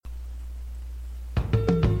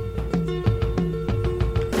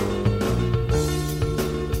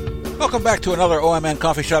Welcome back to another OMN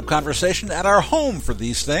Coffee Shop conversation at our home for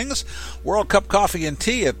these things, World Cup Coffee and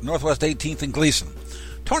Tea at Northwest 18th and Gleason.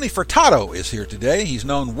 Tony Furtado is here today. He's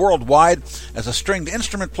known worldwide as a stringed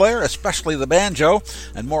instrument player, especially the banjo,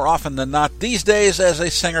 and more often than not these days as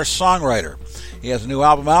a singer-songwriter. He has a new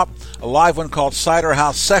album out, a live one called Cider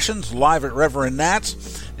House Sessions, live at Reverend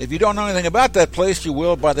Nat's. If you don't know anything about that place, you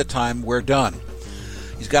will by the time we're done.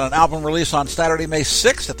 He's got an album release on Saturday, May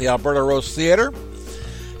 6th at the Alberta Rose Theatre.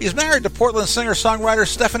 He's married to Portland singer-songwriter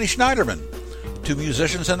Stephanie Schneiderman. Two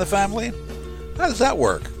musicians in the family? How does that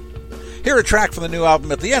work? Hear a track from the new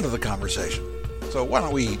album at the end of the conversation. So why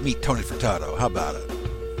don't we meet Tony Furtado? How about it?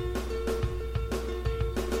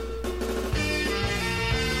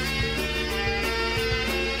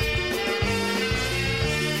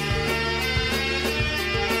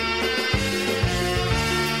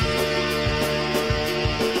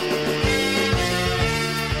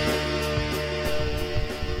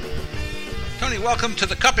 Welcome to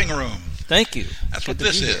the cupping room. Thank you. That's what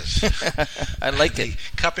this is. I like it. The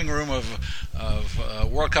cupping room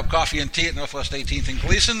of World Cup Coffee and Tea at Northwest 18th and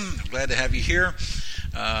Gleason. I'm glad to have you here.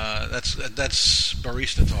 That's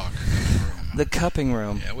barista talk. The cupping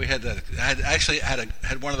room. Yeah, we had that. I actually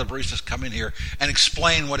had one of the baristas come in here and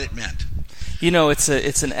explain what it meant. You know, it's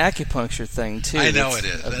an acupuncture thing too. I know it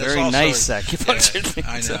is. A very nice acupuncture thing.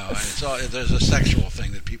 I know. There's a sexual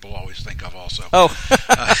thing that people always think of also. Oh.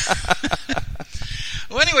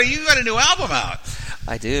 Well, anyway, you got a new album out.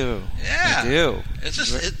 I do. Yeah, I do. It's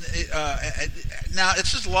just now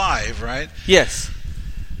it's just live, right? Yes.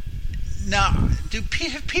 Now,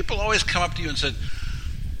 have people always come up to you and said,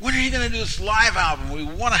 "When are you going to do this live album? We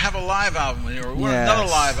want to have a live album, or we want another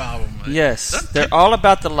live album." Yes, they're all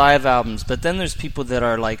about the live albums, but then there's people that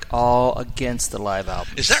are like all against the live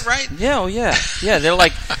albums. Is that right? Yeah, oh, yeah. They're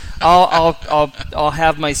like, I'll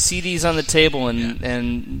have my CDs on the table,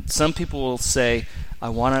 and some people will say, I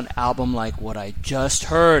want an album like what I just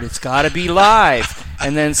heard. It's got to be live.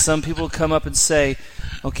 And then some people come up and say,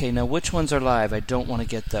 okay, now which ones are live? I don't want to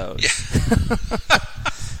get those. Yeah.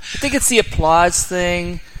 I think it's the applause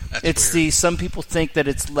thing. That's weird. Some people think that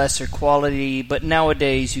it's lesser quality, but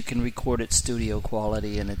nowadays you can record at studio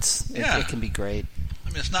quality, and it can be great. I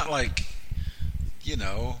mean, it's not like,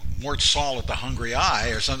 Mort Saul at the Hungry Eye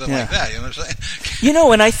or something like that. You know what I'm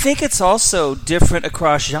saying? And I think it's also different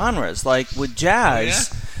across genres. Like with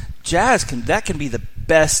jazz, jazz can be the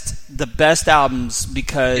best albums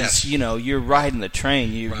because you're riding the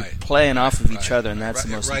train, you're playing off of each other, and that's the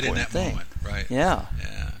most important thing. Moment, right? Yeah,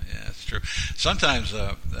 it's true. Sometimes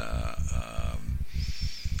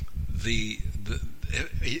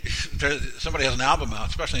somebody has an album out,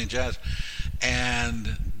 especially in jazz,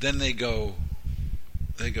 and then they go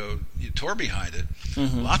you tour behind it.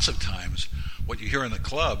 Mm-hmm. Lots of times what you hear in the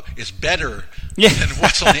club is better than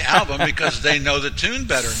what's on the album because they know the tune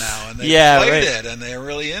better now and they played it and they're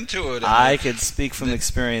really into it. I could speak from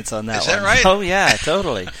experience on that one. Is that right? Oh yeah,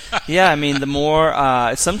 totally. Yeah, I mean the more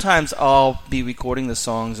sometimes I'll be recording the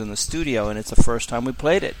songs in the studio and it's the first time we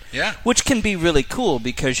played it. Yeah. Which can be really cool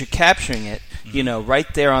because you're capturing it,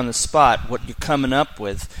 right there on the spot, what you're coming up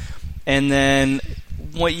with. And then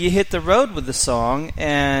when you hit the road with the song,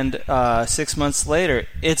 and 6 months later,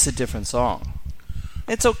 it's a different song.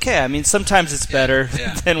 It's okay. I mean, sometimes it's better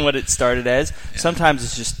than what it started as. Yeah. Sometimes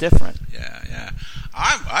it's just different. Yeah.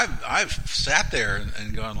 I've sat there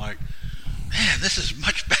and gone like, man, this is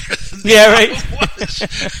much better than the album was.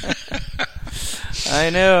 I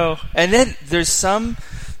know. And then there's some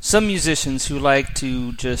musicians who like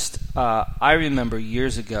to just I remember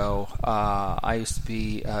years ago I used to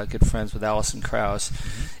be good friends with Alison Krauss,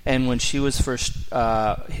 and when she was first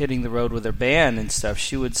hitting the road with her band and stuff,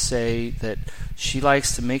 she would say that she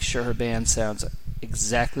likes to make sure her band sounds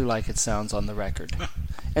exactly like it sounds on the record.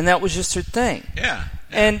 And that was just her thing. Yeah.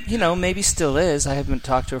 And, maybe still is. I haven't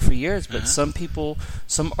talked to her for years, but some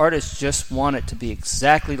artists just want it to be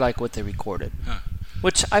exactly like what they recorded.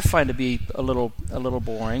 Which I find to be a little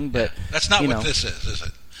boring, but that's not what this is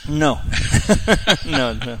it? No,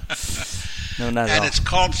 no, not at all. And it's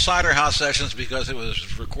called Cider House Sessions because it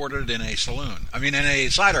was recorded in a saloon. I mean, in a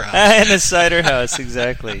cider house. In a cider house,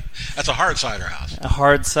 exactly. That's a hard cider house. A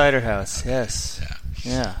hard cider house, yes.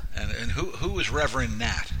 Yeah. And who is Reverend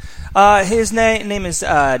Nat? His name is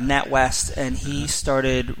Nat West, and he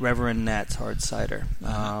started Reverend Nat's Hard Cider.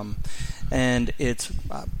 And it's,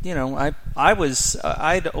 I'd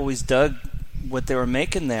always dug what they were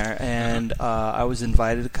making there, and I was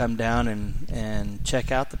invited to come down and check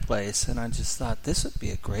out the place, and I just thought this would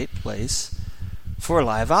be a great place for a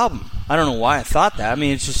live album. I don't know why I thought that. I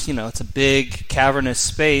mean, it's just, it's a big cavernous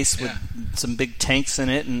space with some big tanks in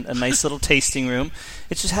it and a nice little tasting room.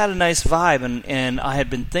 It just had a nice vibe, and I had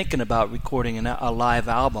been thinking about recording a live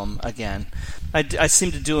album again. I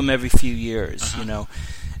seem to do them every few years,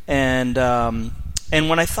 and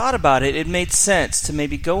when I thought about it, it made sense to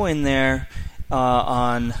maybe go in there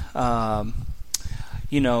on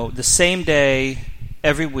the same day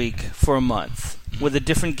every week for a month with a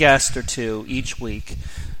different guest or two each week.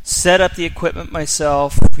 Set up the equipment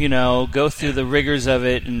myself, go through the rigors of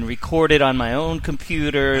it and record it on my own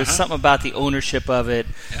computer, something about the ownership of it.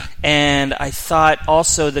 Yeah. And I thought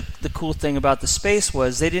also the cool thing about the space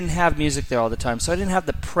was they didn't have music there all the time, so I didn't have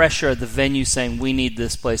the pressure of the venue saying, we need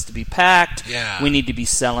this place to be packed, we need to be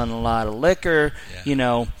selling a lot of liquor,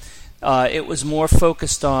 it was more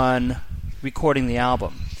focused on recording the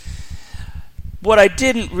album. What I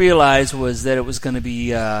didn't realize was that it was going to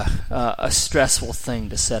be a stressful thing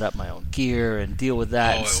to set up my own gear and deal with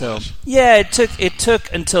that. It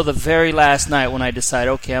took until the very last night when I decided,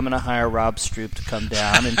 okay, I'm going to hire Rob Stroop to come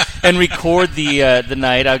down and record the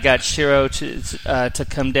night. I got Shiro to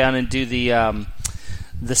come down and do the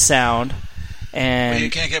sound. And well, you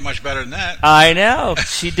can't get much better than that. I know.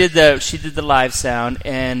 She did the live sound,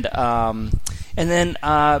 and then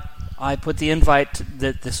I put the invite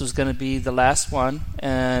that this was going to be the last one,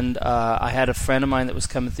 and I had a friend of mine that was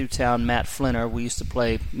coming through town, Matt Flinner. We used to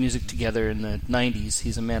play music together in the 90s.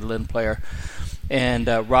 He's a mandolin player. And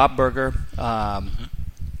Rob Berger,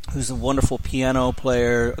 who's a wonderful piano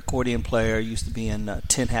player, accordion player, used to be in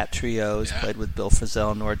Tin Hat Trios, played with Bill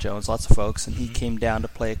Frisell, Nora Jones, lots of folks, and he came down to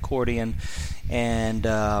play accordion. And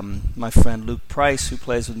my friend Luke Price, who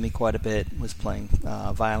plays with me quite a bit, was playing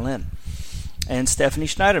violin. And Stephanie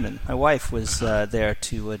Schneiderman, my wife, was there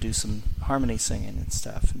to do some harmony singing and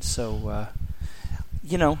stuff. And so,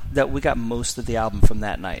 that we got most of the album from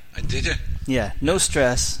that night. Did you? Yeah, no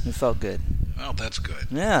stress. It felt good. Well, that's good.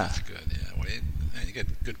 Yeah. That's good, yeah. Well, you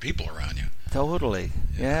get good people around you. Totally,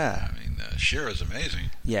 yeah. I mean, Shira's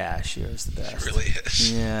amazing. Yeah, Shira's the best. She really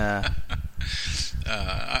is. Yeah.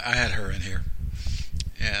 I had her in here,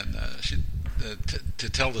 and she... to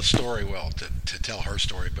tell the story, to tell her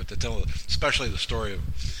story, but to tell especially the story of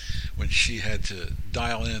when she had to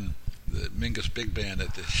dial in the Mingus Big Band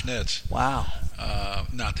at the Schnitz. Wow.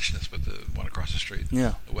 Not the Schnitz, but the one across the street.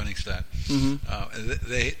 Yeah. The Wenningstedt.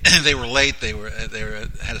 They were late. They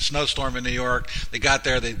had a snowstorm in New York. They got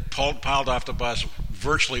there. They piled off the bus.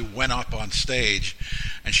 Virtually went up on stage,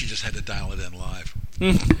 and she just had to dial it in live.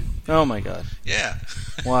 Oh my God. Yeah.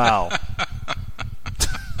 Wow.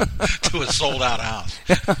 To a sold-out house.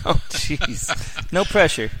 Oh, jeez. No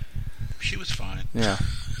pressure. She was fine. Yeah.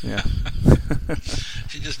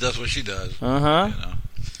 She just does what she does.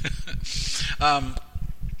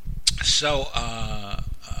 So,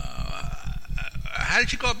 how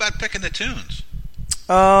did you go about picking the tunes?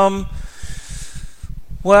 Well,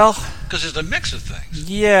 because there's a mix of things.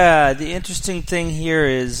 Yeah, the interesting thing here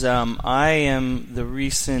is I am the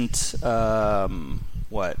recent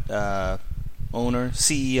owner,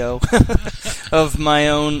 CEO of my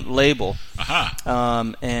own label.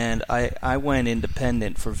 And I went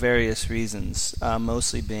independent for various reasons,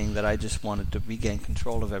 mostly being that I just wanted to regain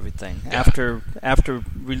control of everything. Yeah. After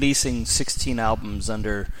releasing 16 albums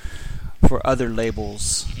for other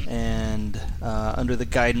labels and under the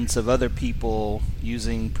guidance of other people,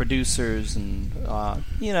 using producers and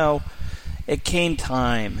it came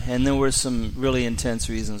time, and there were some really intense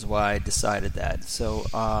reasons why I decided that. So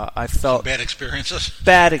I felt... Bad experiences?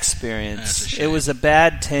 Bad experience. It was a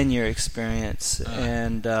bad 10-year experience,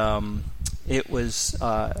 and it was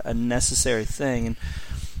a necessary thing. And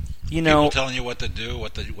people telling you what to do,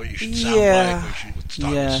 what you should sound like, what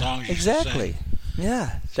songs you should sing.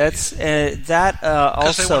 Yeah, that's that also...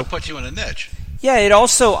 Because they want to put you in a niche. Yeah, it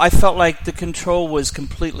also, I felt like the control was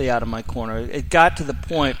completely out of my corner. It got to the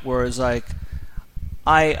point where it was like,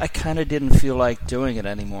 I kind of didn't feel like doing it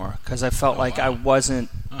anymore because I felt I wasn't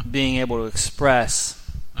being able to express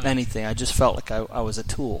anything. I just felt like I was a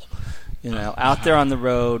tool, out there on the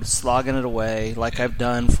road, slogging it away like I've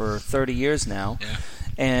done for 30 years now. Yeah.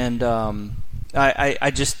 And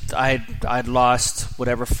I'd lost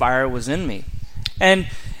whatever fire was in me.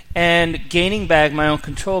 And gaining back my own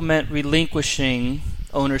control meant relinquishing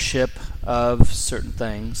ownership of certain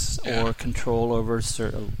things or control over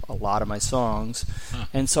a lot of my songs.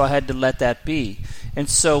 And so I had to let that be. And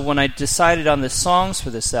so when I decided on the songs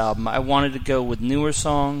for this album, I wanted to go with newer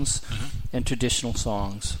songs and traditional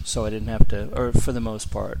songs, so I didn't have to, or for the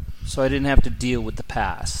most part, so I didn't have to deal with the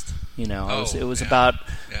past. You know, it was about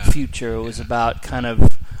future. It was about kind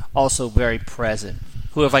of also very present.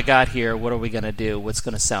 Who have I got here? What are we going to do? What's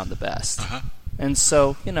going to sound the best? Uh-huh. And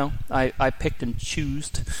so, I picked and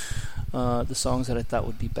choosed the songs that I thought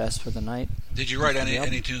would be best for the night. Did you write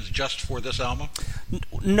any tunes just for this album?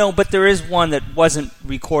 No, but there is one that wasn't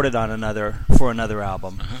recorded on another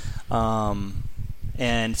album. Uh-huh.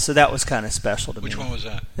 And so that was kind of special to me. Which one was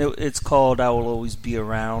that? It's called I Will Always Be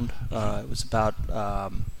Around. It was about...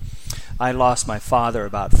 I lost my father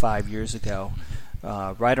about 5 years ago,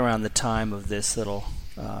 right around the time of this little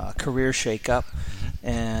career shakeup,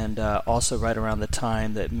 and also right around the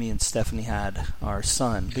time that me and Stephanie had our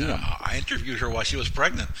son, Liam. I interviewed her while she was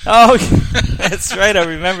pregnant. Oh, that's right. I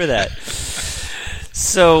remember that.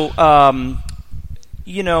 So,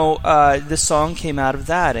 the song came out of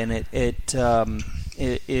that, and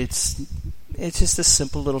it's just a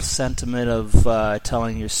simple little sentiment of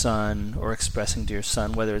telling your son or expressing to your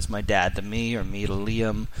son, whether it's my dad to me or me to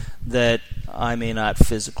Liam, that I may not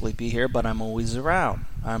physically be here, but I'm always around.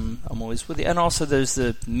 I'm always with you. And also there's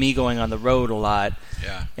the me going on the road a lot,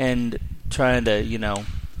 and trying to,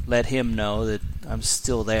 let him know that I'm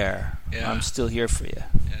still there. Yeah. I'm still here for you.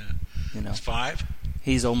 Yeah. He's 5?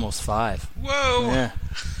 He's almost 5. Whoa! Yeah.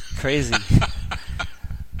 Crazy.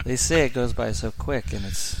 They say it goes by so quick, and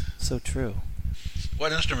it's so true.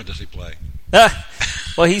 What instrument does he play?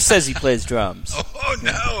 Well, he says he plays drums. Oh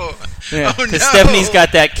no! Yeah, because Stephanie's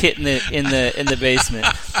got that kit in the basement.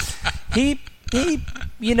 He's.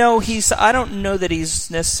 I don't know that he's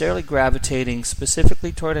necessarily gravitating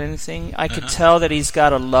specifically toward anything. I could tell that he's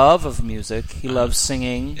got a love of music. He loves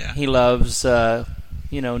singing. Yeah. He loves,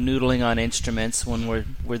 noodling on instruments when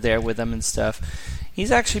we're there with him and stuff. He's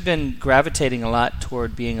actually been gravitating a lot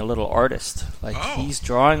toward being a little artist. He's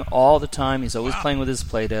drawing all the time. He's always playing with his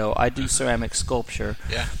Play-Doh. I do ceramic sculpture,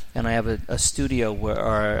 and I have a studio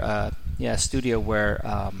where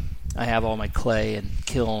I have all my clay and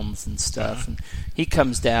kilns and stuff. And he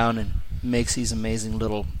comes down and makes these amazing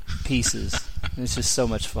little pieces. It's just so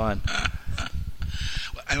much fun.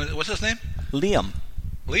 And what's his name? Liam.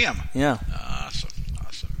 Liam. Yeah. Awesome.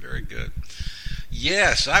 Very good.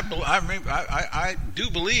 Yes, I do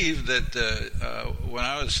believe that when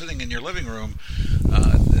I was sitting in your living room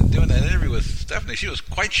doing that interview with Stephanie, she was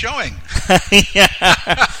quite showing.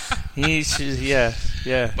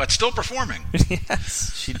 Yeah. But still performing.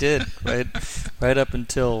 Yes, she did. Right up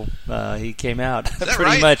until he came out. Is that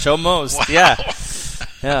Pretty right? much, almost. Wow.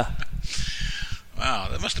 Yeah. Wow,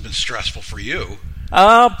 that must have been stressful for you.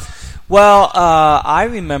 I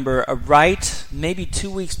remember right maybe 2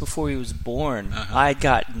 weeks before he was born, I had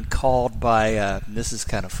gotten called by, this is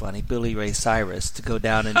kind of funny, Billy Ray Cyrus to go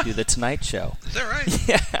down and do The Tonight Show. Is that right?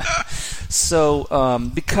 Yeah. So,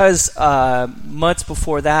 because months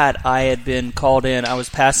before that, I had been called in. I was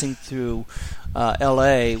passing through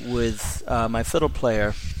L.A. with my fiddle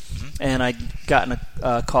player, and I'd gotten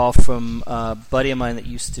a call from a buddy of mine that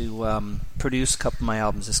used to produce a couple of my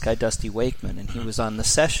albums, this guy Dusty Wakeman, and he was on The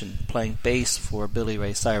Session playing bass for Billy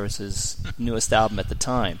Ray Cyrus's newest album at the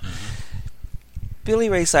time. Billy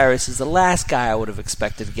Ray Cyrus is the last guy I would have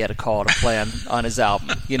expected to get a call to play on his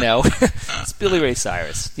album. It's Billy Ray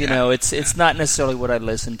Cyrus. It's not necessarily what I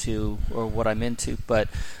listen to or what I'm into, but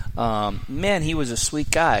man, he was a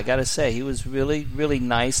sweet guy. I got to say, he was really, really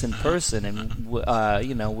nice in person, and we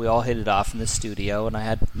all hit it off in the studio.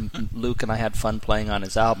 And Luke and I had fun playing on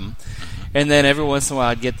his album. And then every once in a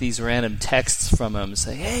while, I'd get these random texts from him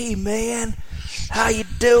saying, "Hey, man, how you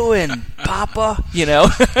doing, Papa?"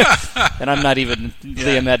 And I'm not even.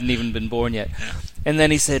 Liam hadn't even been born yet. Yeah. And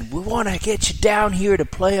then he said, "We want to get you down here to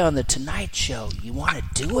play on the Tonight Show. You want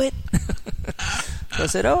to do it?" So I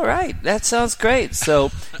said, "All right, that sounds great."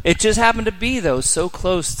 So it just happened to be, though, so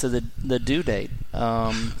close to the due date.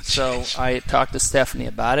 So I talked to Stephanie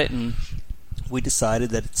about it, and we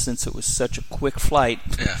decided that since it was such a quick flight,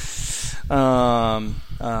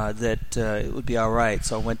 that it would be all right.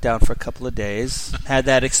 So I went down for a couple of days, had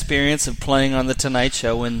that experience of playing on the Tonight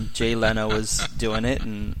Show when Jay Leno was doing it,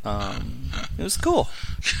 and it was cool.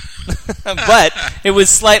 But it was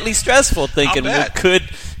slightly stressful, thinking, well,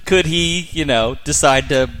 could he, decide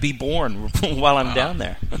to be born while I'm down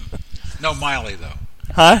there? No Miley, though.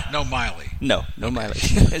 Huh? No Miley. No Miley.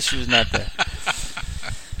 She was not there.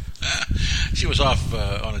 She was off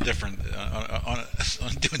on a different, on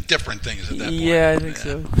doing different things at that point. Yeah, I think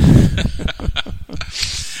so.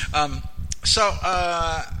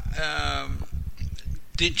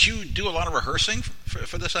 Did you do a lot of rehearsing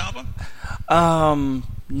for this album?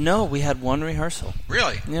 No, we had one rehearsal.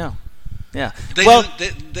 Really? Yeah. Yeah.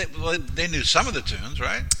 They knew some of the tunes,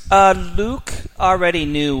 right? Luke already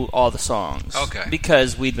knew all the songs. Okay.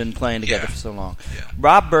 Because we'd been playing together for so long. Yeah.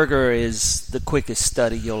 Rob Berger is the quickest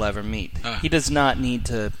study you'll ever meet. He does not need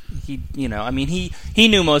to. He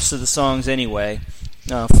knew most of the songs anyway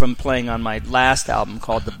from playing on my last album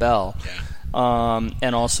called The Bell. Yeah.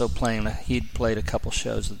 And also he'd played a couple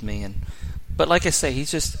shows with me But like I say,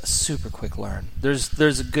 he's just a super quick learn.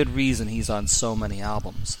 There's a good reason he's on so many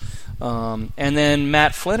albums. And then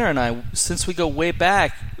Matt Flinner and I, since we go way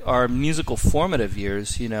back, our musical formative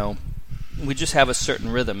years, we just have a certain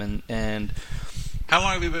rhythm. And how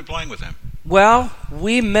long have you been playing with him? Well,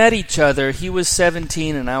 we met each other. He was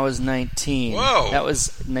 17 and I was 19. Whoa! That was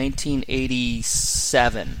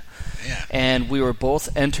 1987. Yeah. And we were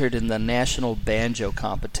both entered in the national banjo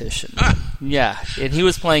competition. Yeah, and he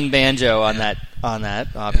was playing banjo on that.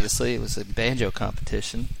 Obviously, it was a banjo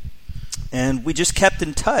competition, and we just kept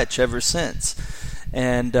in touch ever since.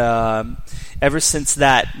 And ever since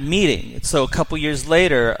that meeting, so a couple years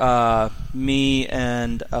later, me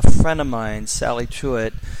and a friend of mine, Sally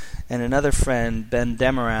Truitt, and another friend, Ben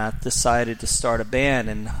Demarath, decided to start a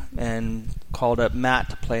band and called up Matt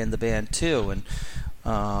to play in the band too. And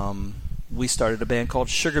we started a band called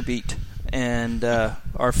Sugar Beat, and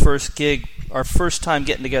our first time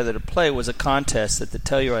getting together to play was a contest at the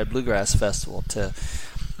Telluride Bluegrass Festival to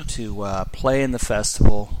play in the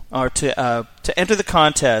festival, or to enter the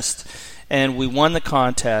contest, and we won the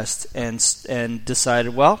contest and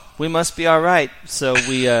decided, well, we must be all right. So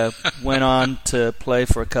we went on to play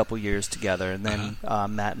for a couple years together, and then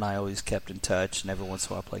Matt and I always kept in touch, and every once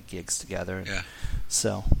in a while played gigs together. And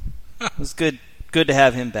so it was good to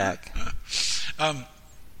have him back.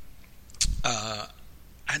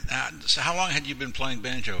 So how long had you been playing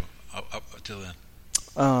banjo up till then?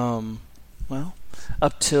 Well,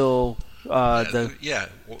 up till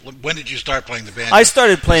when did you start playing the banjo? I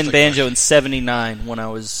started playing banjo in '79 when I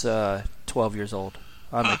was 12 years old.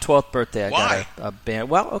 On my 12th birthday, I got a band.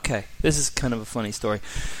 Well, okay, this is kind of a funny story.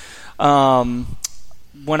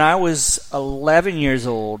 When I was 11 years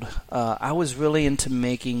old, I was really into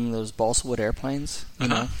making those balsa wood airplanes,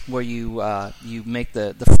 where you make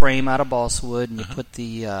the frame out of balsa wood and you put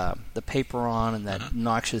the paper on and that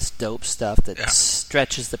noxious dope stuff that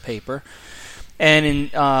stretches the paper.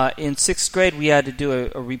 And in sixth grade, we had to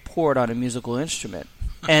do a report on a musical instrument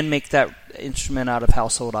and make that instrument out of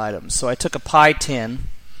household items. So I took a pie tin,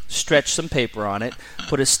 stretched some paper on it,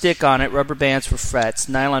 put a stick on it, rubber bands for frets,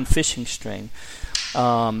 nylon fishing string.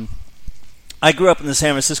 I grew up in the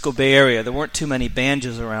San Francisco Bay Area. There weren't too many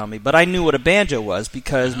banjos around me, but I knew what a banjo was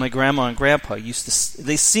because my grandma and grandpa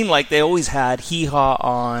they seemed like they always had Hee Haw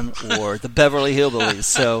on or the Beverly Hillbillies,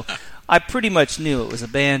 so I pretty much knew it was a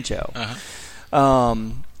banjo.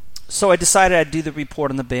 So I decided I'd do the report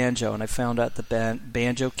on the banjo, and I found out the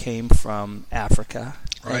banjo came from Africa.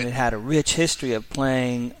 Right. And it had a rich history of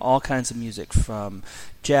playing all kinds of music from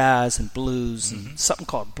jazz and blues and something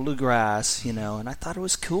called bluegrass, and I thought it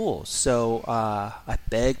was cool. So I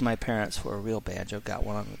begged my parents for a real banjo, got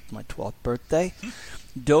one on my 12th birthday,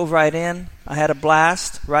 dove right in. I had a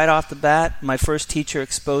blast right off the bat. My first teacher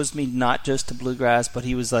exposed me not just to bluegrass, but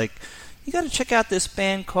he was like, you got to check out this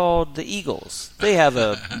band called the Eagles. They have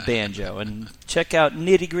a banjo. And check out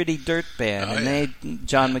Nitty Gritty Dirt Band.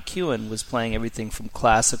 John McEwen was playing everything from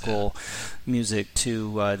classical music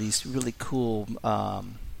to these really cool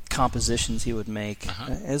compositions he would make,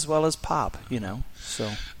 as well as pop,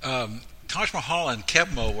 So Taj Mahal and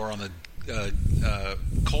Keb' Mo' were on the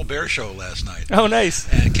Colbert Show last night. Oh, nice.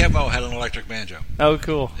 And Keb' Mo' had an electric banjo. Oh,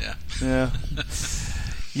 cool. Yeah.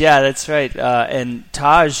 Yeah, that's right. And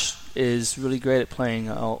Taj is really great at playing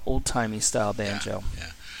old-timey style banjo. Yeah.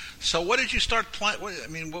 So, what did you start playing?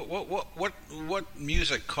 What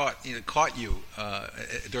music caught you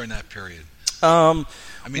during that period?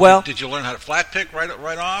 Did you learn how to flat pick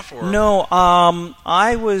right off? Or? No,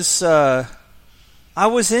 I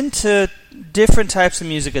was into different types of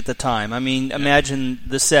music at the time. I mean, imagine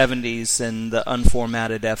the 70s and the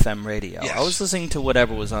unformatted FM radio. Yes. I was listening to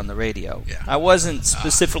whatever was on the radio. Yeah. I wasn't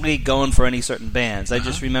specifically going for any certain bands. I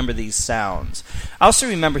just remember these sounds. I also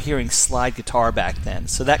remember hearing slide guitar back then,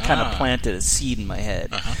 so that kind of planted a seed in my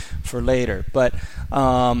head for later. But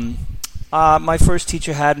my first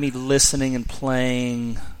teacher had me listening and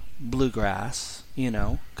playing bluegrass,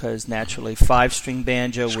 because naturally 5-string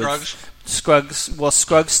banjo with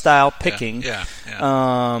Scruggs style picking. Yeah.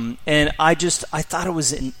 And I thought it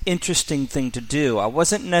was an interesting thing to do. I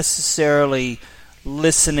wasn't necessarily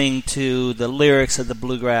listening to the lyrics of the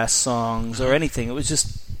bluegrass songs or anything. It was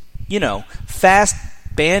just, fast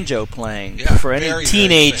banjo playing Yeah, for any very,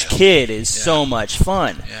 teenage very kid is so much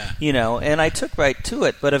fun. Yeah. You know, and I took right to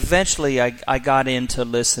it. But eventually I got into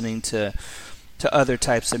listening to other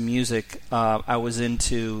types of music. I was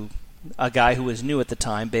into a guy who was new at the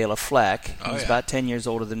time, Bela Fleck. He was about 10 years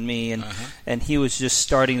older than me, and he was just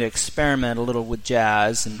starting to experiment a little with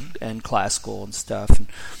jazz and classical and stuff,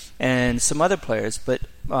 and some other players. But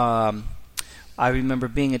I remember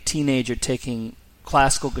being a teenager taking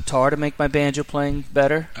classical guitar to make my banjo playing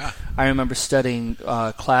better. I remember studying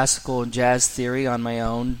classical and jazz theory on my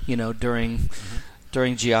own, you know, during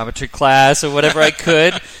geometry class or whatever I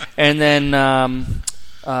could, and then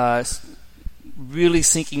really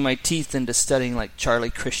sinking my teeth into studying like Charlie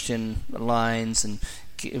Christian lines, and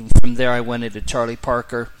from there I went into Charlie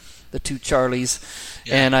Parker, the two Charlies,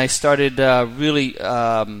 and I started really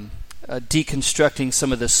deconstructing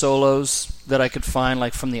some of the solos that I could find,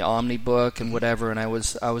 like from the Omni book and whatever, and I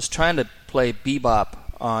was trying to play bebop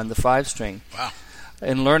on the 5-string. Wow.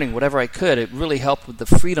 And learning whatever I could. It really helped with the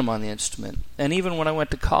freedom on the instrument. And even when I went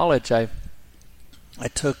to college, I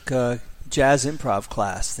took jazz improv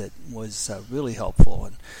class that was really helpful,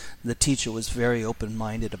 and the teacher was very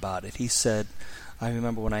open-minded about it. He said, I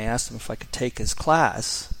remember when I asked him if I could take his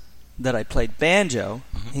class, that I played banjo.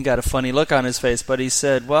 He got a funny look on his face, but he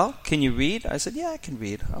said, well, can you read? I said, yeah, I can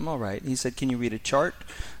read. I'm all right. He said, can you read a chart?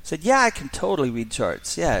 I said, yeah, I can totally read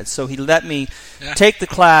charts. Yeah. So he let me take the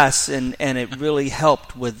class, and it really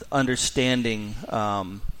helped with understanding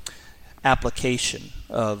application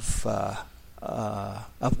of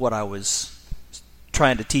what I was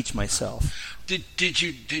trying to teach myself. Did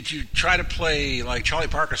you try to play like Charlie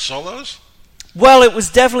Parker solos? Well, it was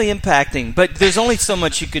definitely impacting, but there's only so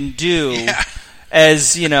much you can do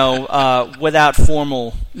as, you know, without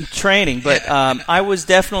formal training. But I was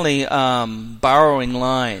definitely borrowing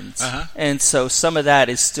lines, and so some of that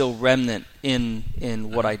is still remnant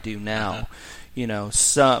in what I do now. You know,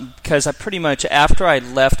 because I pretty much, after I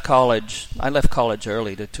left college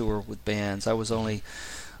early to tour with bands. I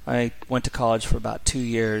went to college for about 2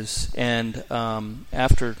 years, and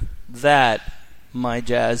after that, my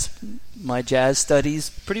jazz studies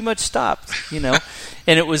pretty much stopped, you know,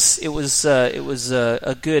 and it was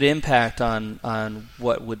a good impact on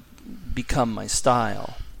what would become my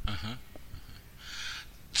style.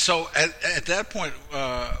 So at that point,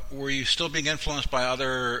 were you still being influenced by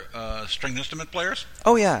other stringed instrument players?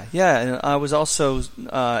 Oh yeah. And I was also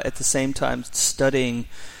at the same time studying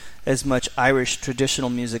as much Irish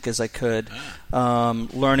traditional music as I could,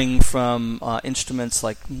 learning from instruments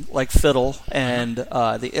like fiddle and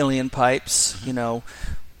the Uilleann pipes. You know,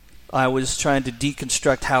 I was trying to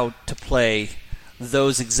deconstruct how to play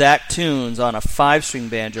those exact tunes on a 5-string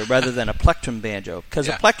banjo rather than a plectrum banjo, because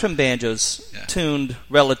a plectrum banjo's tuned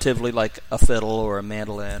relatively like a fiddle or a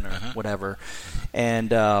mandolin or whatever,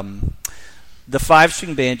 and the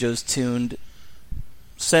 5-string banjo's tuned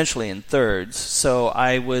essentially in thirds, so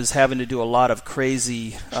I was having to do a lot of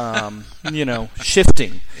crazy,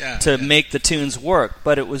 shifting to make the tunes work.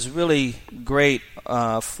 But it was really great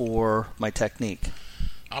for my technique.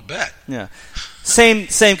 I'll bet. Yeah, same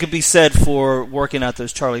could be said for working out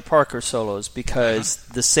those Charlie Parker solos, because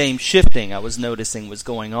the same shifting I was noticing was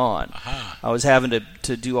going on. I was having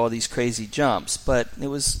to do all these crazy jumps, but it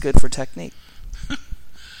was good for technique.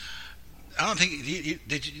 I don't think you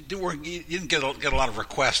didn't get a lot of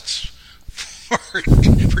requests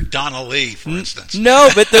for Donna Lee, for instance. No,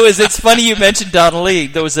 but it's funny you mentioned Donna Lee.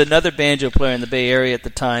 There was another banjo player in the Bay Area at the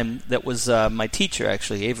time that was my teacher,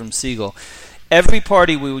 actually, Avram Siegel. Every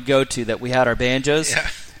party we would go to that we had our banjos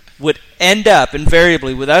would end up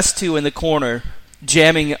invariably with us two in the corner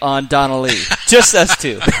jamming on Donna Lee. Just us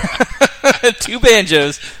two. Two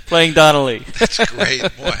banjos playing Donna Lee. That's great.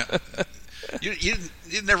 Boy. You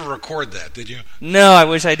didn't never record that, did you? No, I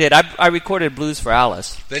wish I did. I recorded Blues for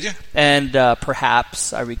Alice. Did you? And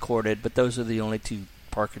Perhaps I recorded, but those are the only two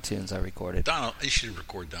Parker tunes I recorded. Donald, you should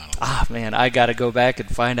record Donald. Ah, man, I got to go back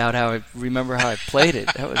and find out how I played it.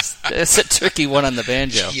 It's a tricky one on the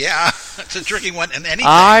banjo. Yeah, it's a tricky one in anything.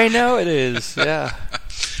 I know it is. Yeah.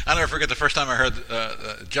 I'll never forget the first time I heard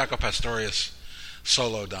Jaco Pastorius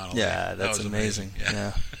solo Donald. Yeah, that's that was amazing.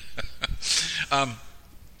 Yeah.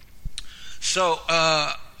 So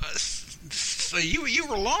you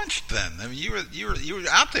were launched then. I mean, you were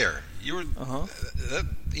out there. You were,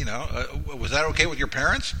 was that okay with your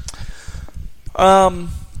parents?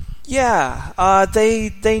 Yeah.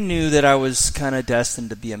 They knew that I was kind of destined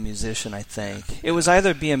to be a musician. I think it was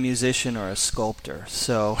either be a musician or a sculptor.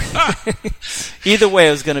 So either way,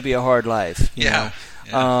 it was going to be a hard life. You know?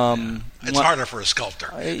 It's harder for a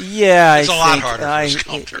sculptor. Yeah, it's a lot harder for a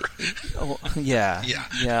sculptor.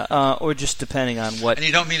 Or just depending on what. And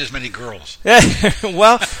you don't meet as many girls.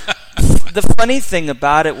 Well, the funny thing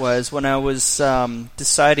about it was when I was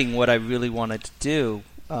deciding what I really wanted to do.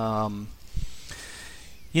 I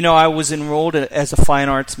was enrolled as a fine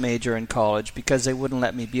arts major in college because they wouldn't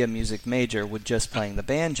let me be a music major with just playing the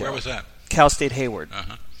banjo. Where was that? Cal State Hayward.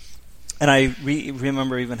 Uh-huh. And I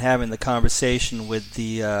remember even having the conversation with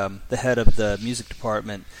the head of the music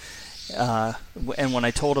department. And when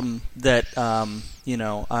I told him that,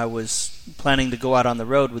 I was planning to go out on the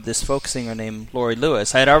road with this folk singer named Lori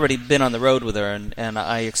Lewis. I had already been on the road with her, and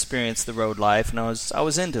I experienced the road life, and I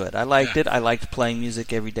was into it. I liked it. I liked playing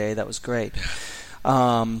music every day. That was great.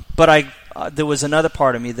 Yeah. But there was another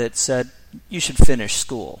part of me that said, you should finish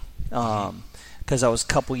school. Because I was a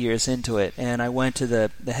couple years into it, and I went to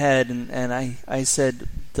the head, and I said,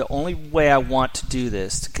 the only way I want to do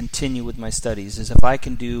this, to continue with my studies, is if I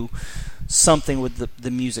can do something with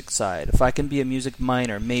the music side. If I can be a music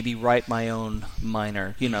minor, maybe write my own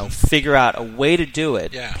minor, figure out a way to do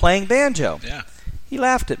it, playing banjo. Yeah. He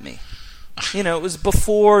laughed at me. It was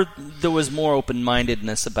before there was more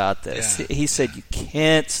open-mindedness about this. Yeah. He said, you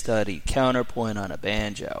can't study counterpoint on a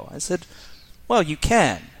banjo. I said, well, you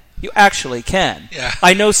can. You actually can. Yeah.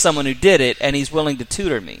 I know someone who did it, and he's willing to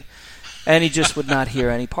tutor me. And he just would not hear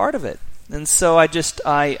any part of it. And so I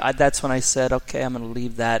that's when I said, okay, I'm going to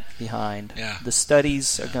leave that behind. Yeah. The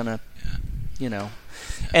studies are going to,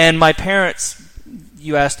 And my parents,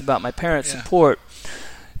 you asked about my parents' support.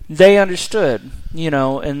 They understood,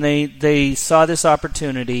 and they saw this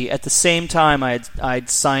opportunity. At the same time, I'd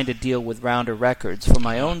signed a deal with Rounder Records for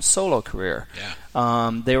my own solo career.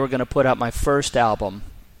 Yeah. They were going to put out my first album,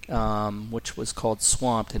 which was called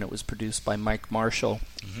Swamped, and it was produced by Mike Marshall.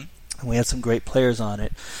 Mm-hmm. And we had some great players on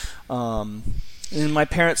it. And my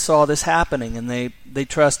parents saw this happening, and they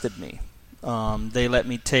trusted me. They let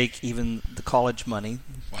me take even the college money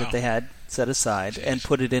that they had set aside and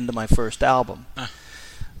put it into my first album. Huh.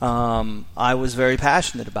 I was very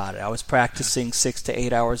passionate about it. I was practicing 6 to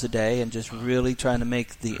 8 hours a day and just really trying to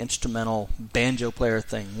make the instrumental banjo player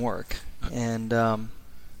thing work. And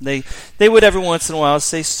they would every once in a while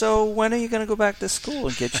say, so when are you going to go back to school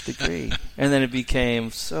and get your degree? And then it became,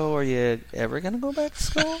 so are you ever going to go back to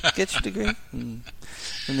school, get your degree? And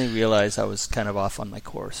they realized I was kind of off on my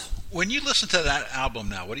course. When you listen to that album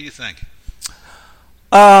now, what do you think?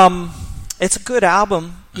 It's a good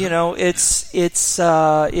album. It's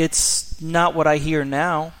not what I hear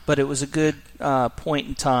now, but it was a good point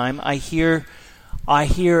in time. I hear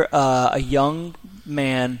a young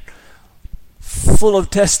man full of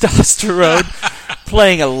testosterone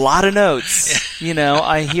playing a lot of notes.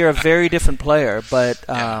 I hear a very different player, but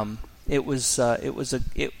it's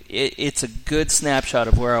a good snapshot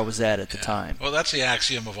of where I was at the time. Well, that's the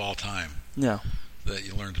axiom of all time. Yeah. That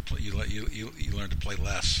you learn to play. You learn to play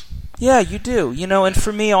less. Yeah, you do. And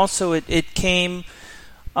for me also, it came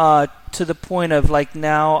to the point of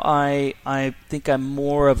now I think I'm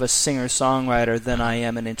more of a singer-songwriter than I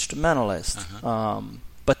am an instrumentalist. Uh-huh.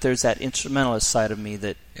 But there's that instrumentalist side of me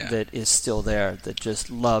that is still there, that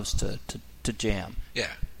just loves to jam.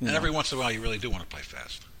 Yeah, and every once in a while you really do want to play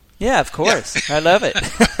fast. Yeah, of course. Yeah. I love it.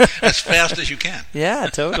 As fast as you can. Yeah,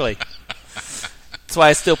 totally. That's why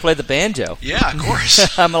I still play the banjo. Yeah, of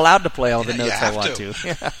course. I'm allowed to play all the notes I want to.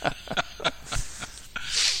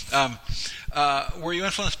 Were you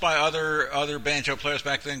influenced by other banjo players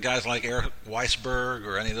back then, guys like Eric Weisberg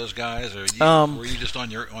or any of those guys, or were you just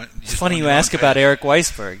on your own? It's funny you ask about Eric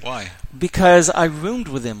Weisberg. Why? Because I roomed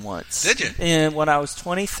with him once. Did you? And when I was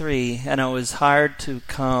 23, and I was hired to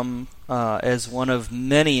come as one of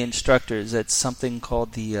many instructors at something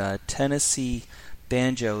called the Tennessee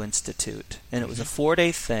Banjo Institute, and it was a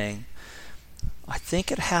 4-day thing. I think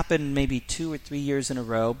it happened maybe 2 or 3 years in a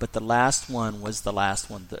row, but the last one was the last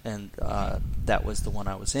one, and that was the one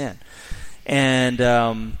I was in. And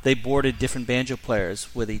they boarded different banjo players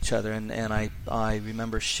with each other, and I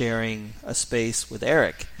remember sharing a space with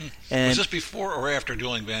Eric. And was this before or after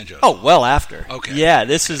dueling banjos? Oh, well after. Okay. Yeah,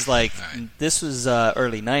 this was this was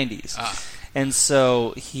early 90s. And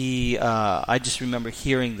so I just remember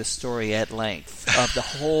hearing the story at length of the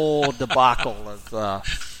whole debacle of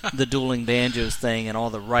the dueling banjos thing and all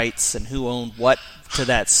the rights and who owned what to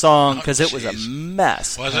that song, because it was a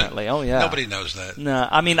mess. Was apparently. it? Oh, yeah. Nobody knows that. No,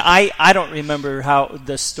 I mean, I don't remember how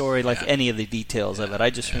the story, any of the details of it. I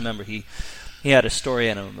just remember he had a story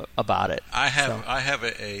in him about it. I have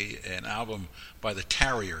an album by the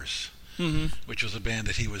Tarriers. which was a band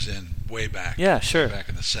that he was in way back. Yeah, sure. Back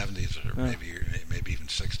in the 70s or maybe even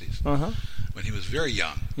 60s. Uh-huh. When he was very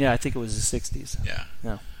young. Yeah, I think it was the 60s.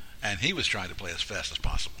 Yeah. And he was trying to play as fast as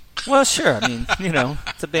possible. Well, sure. I mean,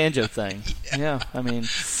 it's a banjo thing. Yeah, I mean,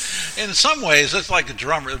 in some ways, it's like a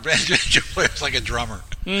drummer. The banjo player is like a drummer.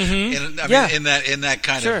 Mm-hmm. In that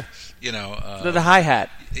kind sure. of, the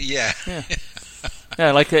hi-hat. Yeah.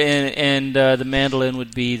 Yeah, like and the mandolin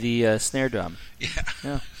would be the snare drum.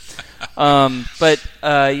 Yeah. But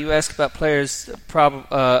you asked about players from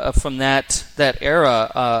that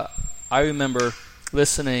era. I remember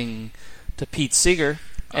listening to Pete Seeger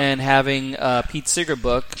and having a Pete Seeger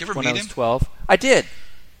book when I was 12. I did.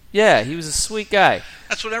 Yeah, he was a sweet guy.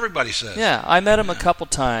 That's what everybody says. Yeah, I met him a couple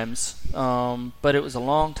times, but it was a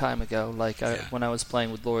long time ago. When I was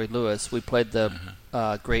playing with Laurie Lewis, we played the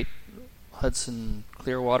Great Hudson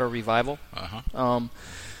Clearwater Revival.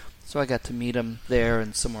 So I got to meet him there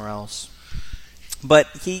and somewhere else. But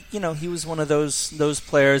he was one of those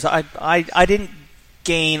players. I didn't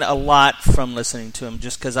gain a lot from listening to him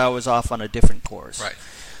just because I was off on a different course. Right.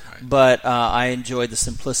 But I enjoyed the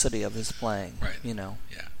simplicity of his playing. Right. Yeah.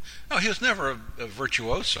 No, he was never a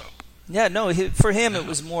virtuoso. Yeah. No. For him, it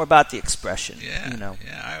was more about the expression. Yeah.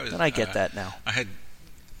 Yeah. And I get that now. I had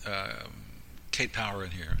Kate Power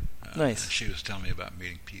in here. Nice. She was telling me about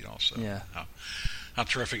meeting Pete also. Yeah. How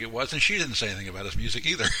terrific it was, and she didn't say anything about his music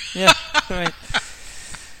either. Yeah. Right.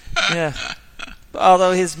 Yeah.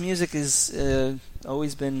 Although his music has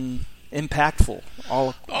always been impactful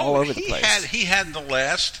all over the place. He had the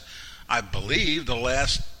last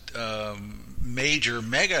major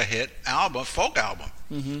mega hit album, folk album,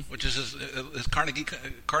 which is his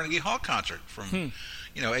Carnegie Hall concert from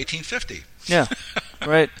 1850. Yeah,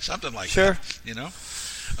 right. Something like that. Sure.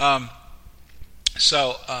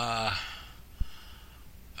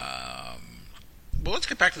 Well, let's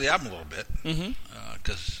get back to the album a little bit,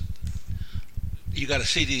 because you got a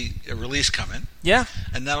CD release coming. Yeah,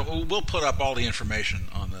 and now we'll put up all the information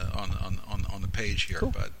on the page here.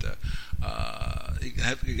 Cool. But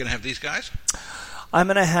you're gonna have these guys. I'm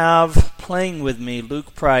gonna have playing with me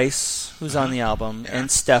Luke Price, who's on the album,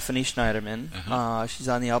 and Stephanie Schneiderman. She's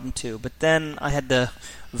on the album too. But then I had to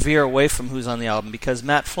veer away from who's on the album because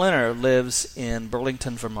Matt Flinner lives in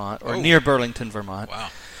Burlington, Vermont, or near Burlington, Vermont. Wow.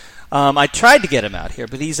 I tried to get him out here,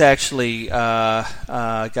 but he's actually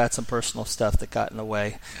got some personal stuff that got in the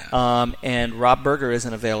way. Yeah. And Rob Berger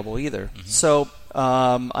isn't available either. So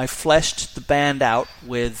I fleshed the band out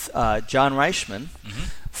with John Reichman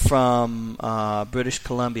from British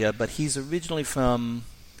Columbia, but he's originally from...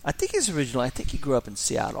 I think he grew up in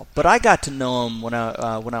Seattle. But I got to know him when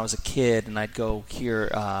I was a kid, and I'd go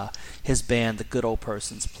hear his band, The Good Old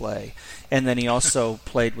Persons, play. And then he also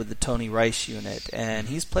played with the Tony Rice Unit, and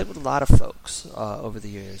he's played with a lot of folks over the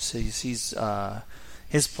years. His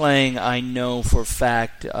playing, I know for a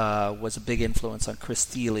fact, was a big influence on Chris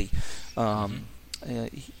Thile.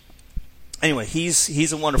 Anyway,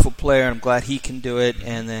 he's a wonderful player, and I'm glad he can do it.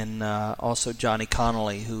 And then also Johnny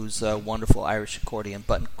Connolly, who's a wonderful Irish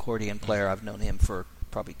button accordion player. I've known him for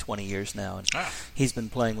probably 20 years now, and he's been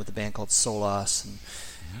playing with a band called Solas,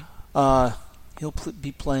 and he'll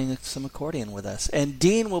be playing some accordion with us. And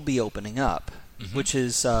Dean will be opening up, which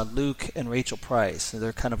is Luke and Rachel Price.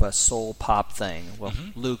 They're kind of a soul pop thing. Well,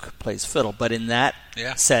 Luke plays fiddle, but in that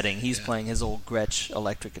setting, he's playing his old Gretsch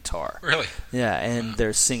electric guitar. Really? Yeah, and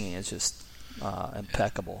their singing is just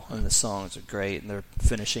impeccable, and the songs are great, and they're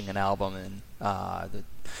finishing an album, and I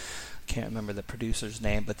can't remember the producer's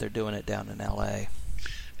name, but they're doing it down in L.A.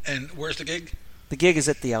 And where's the gig? The gig is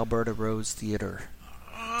at the Alberta Rose Theater.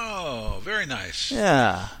 Oh, very nice.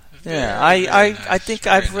 Yeah. I think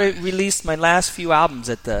I've released my last few albums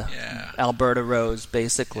at the Alberta Rose,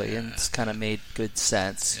 basically, and it's kind of made good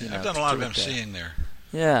sense. Yeah, I've done a lot of emceeing there.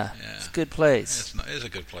 Yeah, it's a good place. It is a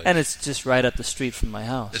good place. And it's just right up the street from my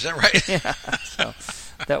house. Is that right? Yeah, so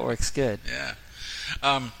that works good. Yeah.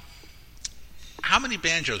 How many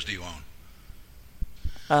banjos do you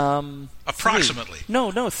own? Approximately. 3.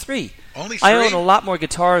 No, 3. Only 3? I own a lot more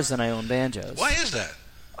guitars than I own banjos. Why is that?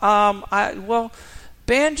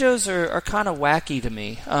 Banjos are kind of wacky to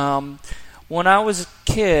me. When I was a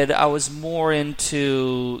kid, I was more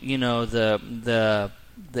into the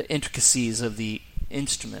intricacies of the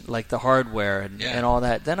instrument, like the hardware and all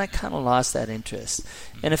that. Then I kind of lost that interest.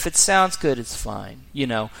 And if it sounds good, it's fine.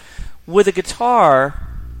 With a guitar,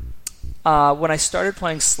 when I started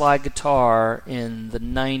playing slide guitar in the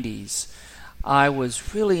 90s, I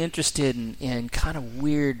was really interested in kind of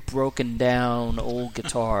weird, broken down old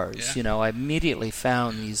guitars. I immediately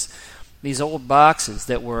found these old boxes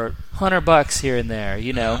that were $100 here and there,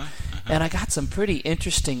 And I got some pretty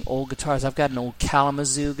interesting old guitars. I've got an old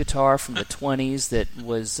Kalamazoo guitar from the 20s that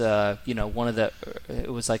was, one of the.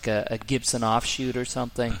 It was like a Gibson offshoot or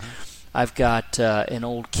something. I've got an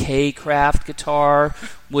old K-Craft guitar,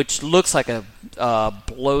 which looks like a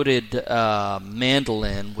bloated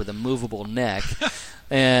mandolin with a movable neck.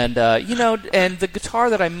 And, and the guitar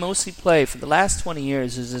that I mostly play for the last 20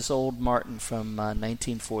 years is this old Martin from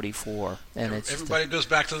 1944. And everybody goes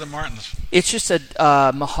back to the Martins. It's just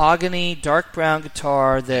a mahogany, dark brown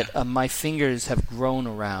guitar that my fingers have grown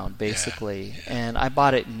around, basically. Yeah. And I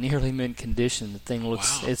bought it in nearly mint condition. The thing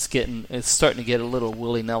looks, it's starting to get a little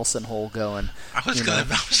Willie Nelson hole going. I was going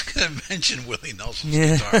to mention Willie Nelson's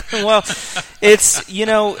guitar. Well, it's,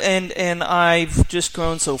 and I've just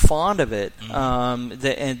grown so fond of it.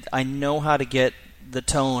 And I know how to get the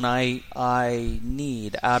tone I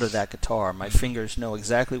need out of that guitar. My fingers know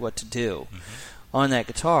exactly what to do on that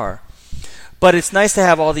guitar. But it's nice to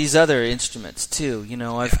have all these other instruments too.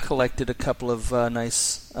 I've collected a couple of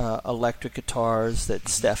nice electric guitars that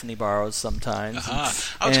Stephanie borrows sometimes.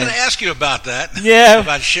 I was going to ask you about that. Yeah,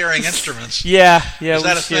 about sharing instruments. Yeah. Is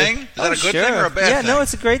that a thing? Is that a good thing or a bad thing? Yeah, no,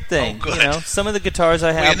 it's a great thing. Oh, good. Some of the guitars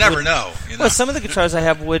I have. Well, you never know. Well, some of the guitars I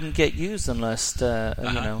have wouldn't get used unless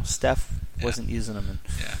Steph wasn't using them.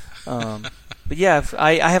 But yeah,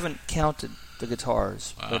 I haven't counted the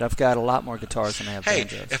guitars, but I've got a lot more guitars than I have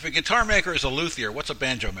banjos. If a guitar maker is a luthier, what's a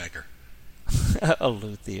banjo maker? A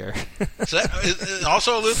luthier. Is that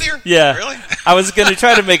also a luthier? Yeah. Really? I was going to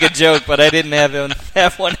try to make a joke, but I didn't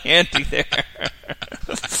have one handy there.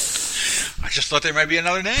 I just thought there might be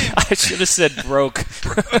another name. I should have said broke.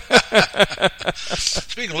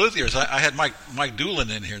 Speaking of luthiers, I had Mike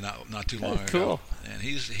Doolin in here not too long ago. Cool. And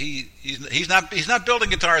he's not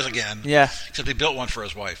building guitars again. Yeah. Except he built one for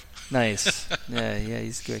his wife. Nice. Yeah,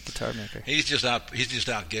 he's a great guitar maker. He's just out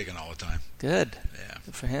gigging all the time. Good. Yeah.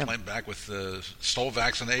 Good for him. Playing back with soul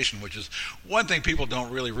vaccination, which is one thing people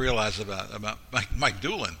don't really realize about Mike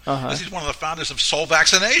Doolin. He's one of the founders of soul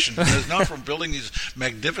vaccination. He's known for building these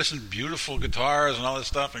magnificent, beautiful guitars and all this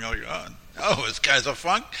stuff. And you're like, oh, this guy's a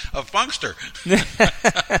funkster.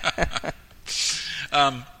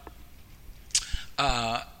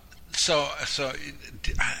 So.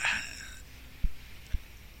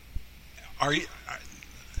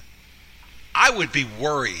 I would be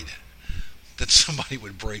worried that somebody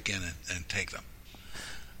would break in and take them.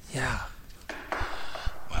 Yeah.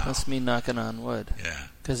 Wow. That's me knocking on wood. Yeah.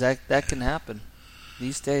 Because that can happen.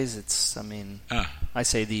 These days, I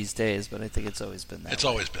say these days, but I think it's always been that way. It's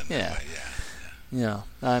always been that way, yeah.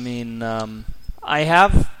 I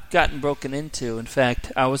have gotten broken into. In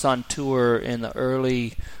fact, I was on tour in the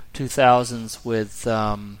early 2000s with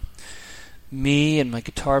me and my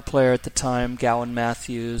guitar player at the time, Gowan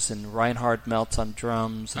Matthews, and Reinhard Meltz on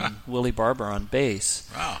drums, and Willie Barber on bass.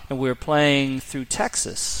 Wow. And we were playing through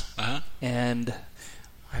Texas. And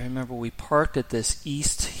I remember we parked at this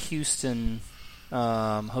East Houston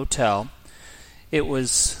hotel. We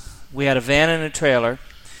had a van and a trailer,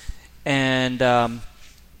 and I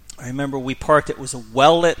remember we parked. It was a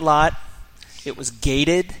well-lit lot. It was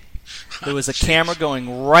gated. There was a camera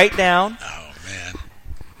going right down. Oh, man.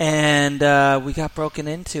 And we got broken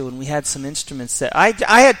into, and we had some instruments that I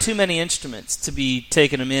had too many instruments to be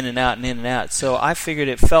taking them in and out and in and out. So I figured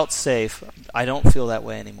it felt safe. I don't feel that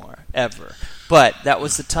way anymore, ever. But that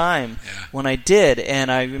was the time when I did,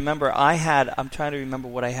 and I remember I'm trying to remember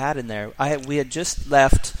what I had in there. We had just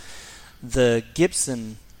left the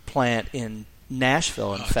Gibson plant in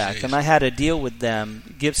Nashville, in fact, geez. and I had a deal with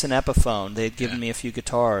them, Gibson Epiphone. They had given me a few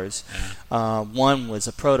guitars. One was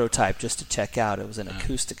a prototype just to check out. It was an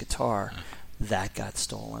acoustic guitar. That got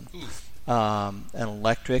stolen. An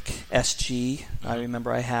electric SG, I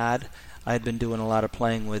remember I had been doing a lot of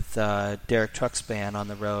playing with Derek Truck's band on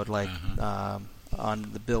the road,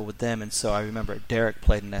 on the bill with them, and so I remember Derek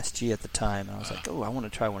played an SG at the time, and I was like, I want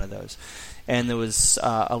to try one of those. And there was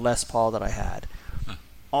a Les Paul that I had.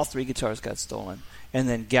 All three guitars got stolen. And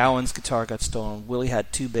then Gowan's guitar got stolen. Willie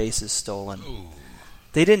had two basses stolen. Ooh.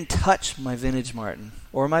 They didn't touch my vintage Martin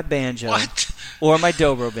or my banjo or my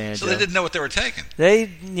dobro banjo. So they didn't know what they were taking. I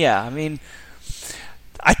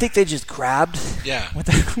think they just grabbed. Yeah.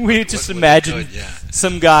 We just imagined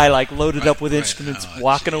some guy loaded up with instruments,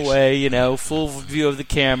 walking away, full view of the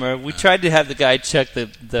camera. We tried to have the guy check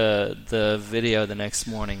the video the next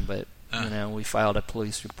morning, but we filed a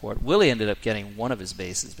police report. Willie ended up getting one of his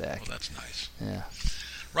basses back. Well, that's nice. Yeah.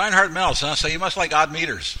 Reinhard Meltz, huh? So you must like odd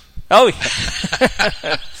meters. Oh,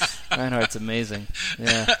 yeah. Reinhard's amazing.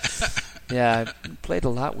 Yeah. Yeah, I played a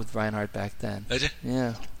lot with Reinhard back then. Did you?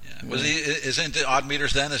 Yeah. Was he into odd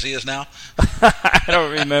meters then as he is now? I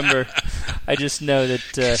don't remember. I just know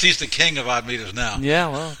that he's the king of odd meters now. Yeah,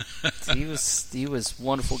 well, he was a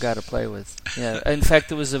wonderful guy to play with. Yeah, in fact,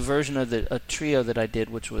 there was a version of a trio that I did,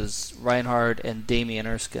 which was Reinhard and Damien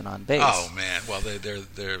Erskine on bass. Oh man, well they're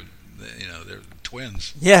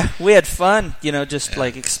twins. Yeah, we had fun, just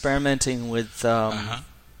like experimenting with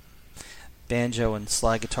banjo and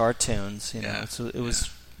slide guitar tunes. So it was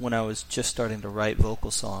when I was just starting to write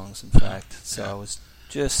vocal songs. In fact, so I was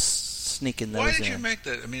just sneaking those in. Why did you make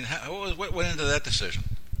that? I mean, what went into that decision?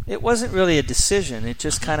 It wasn't really a decision. It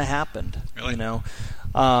just kind of happened. Really?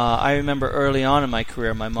 I remember early on in my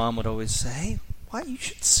career, my mom would always say, "Hey, why you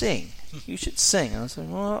should sing? You should sing." I was like,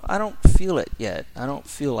 "Well, I don't feel it yet. I don't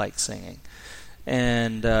feel like singing."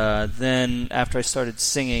 And then after I started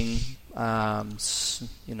singing,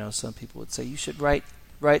 some people would say, "You should write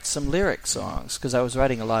some lyric songs," because I was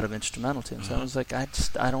writing a lot of instrumental tunes. I was like, I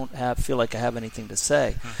don't feel like I have anything to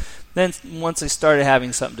say. Then once I started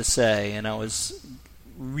having something to say, and I was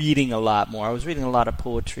reading a lot more. I was reading a lot of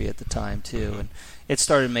poetry at the time too, and it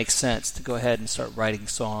started to make sense to go ahead and start writing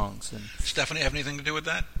songs. And Stephanie have anything to do with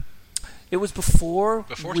that? It was before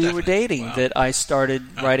we Stephanie were dating that I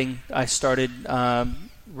started writing. I started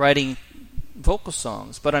writing vocal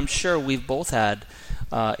songs, but I'm sure we've both had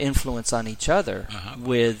influence on each other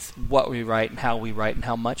with what we write and how we write and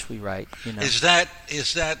how much we write. Is that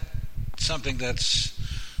something that's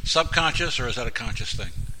subconscious, or is that a conscious thing?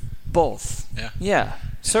 Both. Yeah,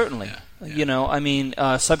 certainly.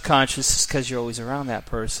 Yeah. Subconscious is because you're always around that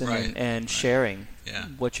person and sharing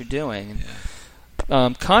what you're doing.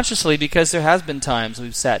 Consciously, because there has been times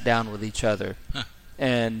we've sat down with each other,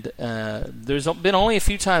 and there's been only a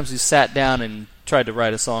few times we've sat down and tried to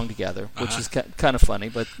write a song together, which is kind of funny,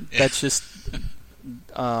 but that's just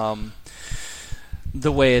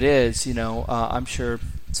the way it is. I'm sure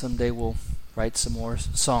someday we'll write some more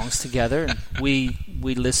songs together, and we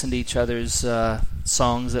listen to each other's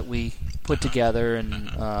songs that we put together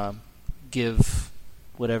and give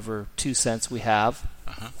whatever 2 cents we have.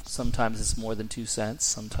 Sometimes it's more than 2 cents,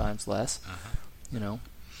 sometimes less.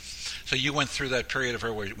 So you went through that period of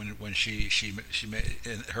her when she made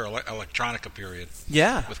in her electronica period.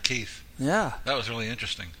 Yeah. With Keith. Yeah. That was really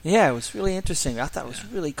interesting. Yeah, it was really interesting. I thought it was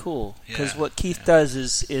really cool because what Keith does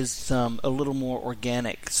is a little more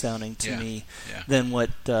organic sounding to me than what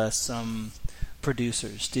some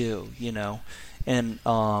producers do. And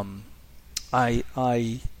I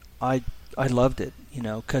loved it.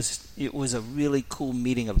 Because it was a really cool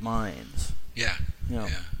meeting of minds. Yeah.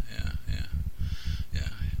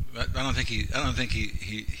 I don't think he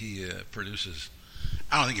produces.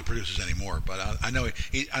 I don't think he produces anymore, but I know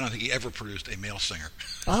I don't think he ever produced a male singer.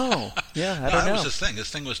 Oh, yeah, I don't know. That was his thing. His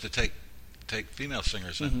thing was to take female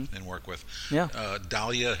singers and work with. Yeah.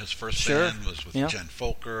 Dahlia, his first band, was with Jen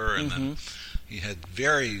Folker, and then he had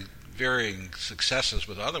very varying successes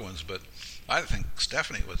with other ones, but I think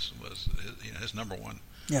Stephanie was his number one.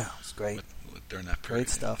 Yeah, it was great. During that period. Great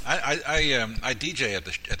stuff. I DJ at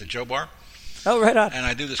the Joe Bar. Oh, right on. And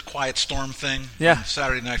I do this Quiet Storm thing. Yeah.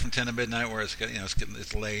 Saturday night from 10 to midnight, where it's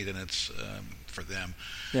late and it's for them.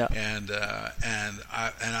 Yeah. And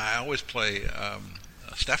I always play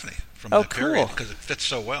Stephanie from that period because it fits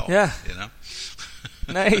so well. Yeah.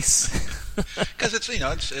 Nice. Because it's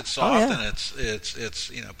soft and it's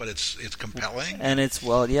but it's compelling and it's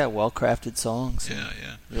well crafted songs.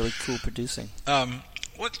 Yeah. Really cool producing.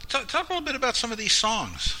 Talk a little bit about some of these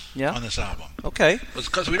songs on this album. Okay.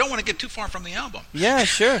 Because we don't want to get too far from the album. Yeah,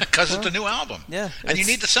 sure. Because it's a new album. Yeah. And you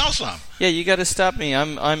need to sell some. Yeah, you got to stop me.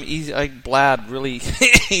 I'm easy. I blab really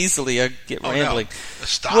easily. I get rambling. No.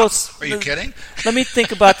 Stop. Are you kidding? Let me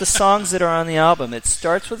think about the songs that are on the album. It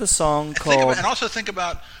starts with a song called. And also think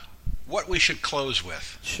about what we should close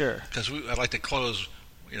with. Sure. Because I'd like to close,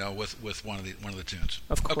 with one of the tunes.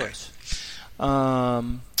 Of course.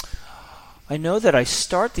 Okay. I know that I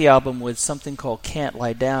start the album with something called Can't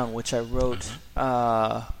Lie Down, which I wrote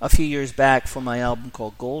a few years back for my album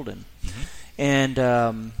called Golden. And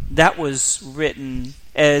that was written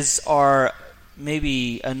as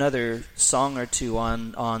maybe another song or two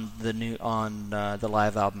on the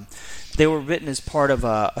live album. They were written as part of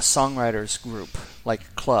a songwriters group, like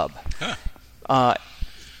a club.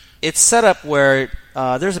 It's set up where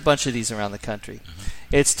there's a bunch of these around the country.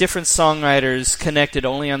 It's different songwriters connected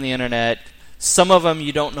only on the internet. Some of them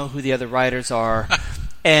you don't know who the other writers are,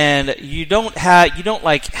 and you don't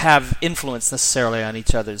have influence necessarily on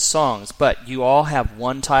each other's songs, but you all have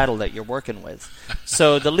one title that you're working with.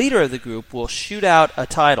 So the leader of the group will shoot out a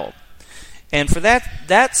title, and for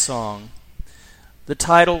that song, the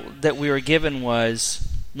title that we were given was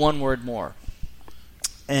One Word More.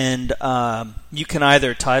 And you can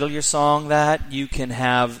either title your song that, you can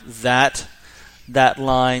have that that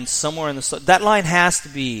line somewhere in the song. That line has to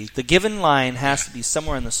be, the given line has to be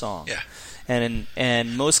somewhere in the song. Yeah. And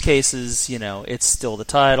in most cases, it's still the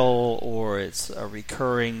title, or it's a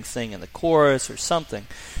recurring thing in the chorus or something.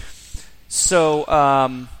 So,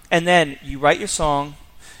 and then you write your song,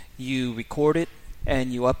 you record it,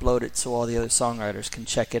 and you upload it so all the other songwriters can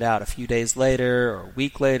check it out a few days later or a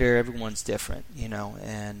week later. Everyone's different,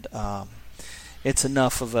 and it's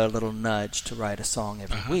enough of a little nudge to write a song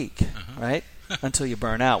every week, right? Until you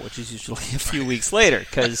burn out, which is usually a few weeks later,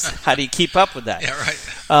 because how do you keep up with that? Yeah,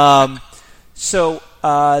 right. So,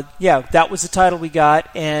 that was the title we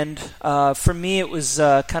got, and for me it was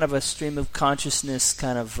kind of a stream of consciousness,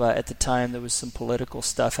 kind of at the time there was some political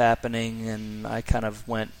stuff happening, and I kind of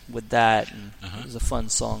went with that, and it was a fun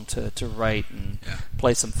song to write and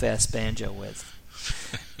play some fast banjo with.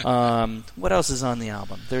 What else is on the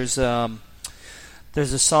album? There's a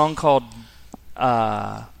song called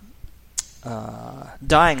Dying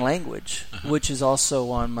Language, which is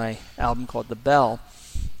also on my album called The Bell.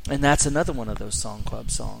 And that's another one of those song club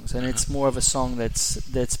songs, and it's more of a song that's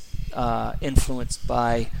influenced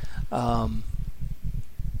by,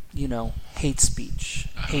 hate speech,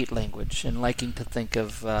 hate language, and liking to think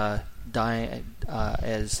of dying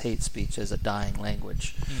as hate speech as a dying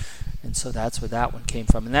language. And so that's where that one came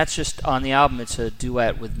from. And that's just on the album. It's a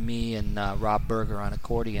duet with me and Rob Berger on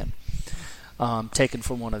accordion, taken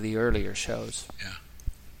from one of the earlier shows. Yeah.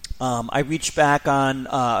 I reached back on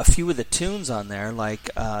a few of the tunes on there,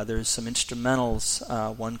 like there's some instrumentals,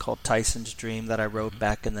 one called Tyson's Dream that I wrote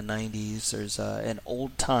back in the 90s. There's an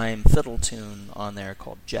old-time fiddle tune on there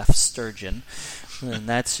called Jeff Sturgeon, and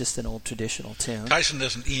that's just an old traditional tune. Tyson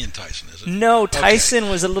isn't Ian Tyson, is it? No, Tyson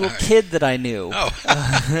was a little kid that I knew. Oh.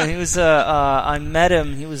 He was. I met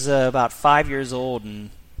him. He was about 5 years old,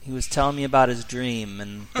 and he was telling me about his dream,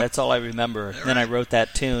 and that's all I remember. Right. Then I wrote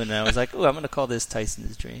that tune, and I was like, "Ooh, I'm going to call this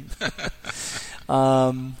Tyson's Dream."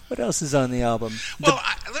 What else is on the album? Well,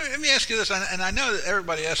 let me ask you this, and I know that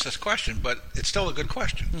everybody asks this question, but it's still a good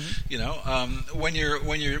question. When you're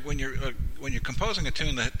composing a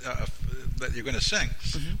tune that you're going to sing,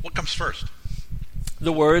 what comes first?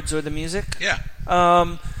 The words or the music? Yeah.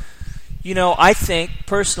 I think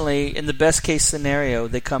personally, in the best case scenario,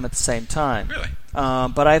 they come at the same time. Really?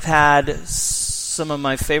 But I've had some of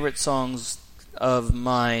my favorite songs of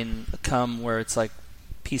mine come where it's like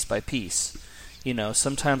piece by piece.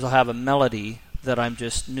 Sometimes I'll have a melody that I'm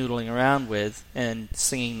just noodling around with and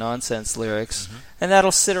singing nonsense lyrics, and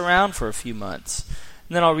that'll sit around for a few months.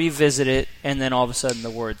 And then I'll revisit it, and then all of a sudden the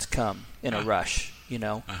words come in a rush,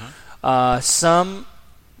 Some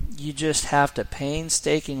you just have to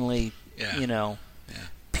painstakingly,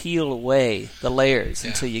 peel away the layers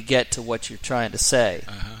until you get to what you're trying to say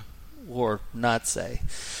or not say.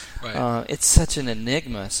 Right. It's such an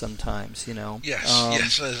enigma sometimes, Yes,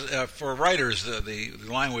 yes. For writers, the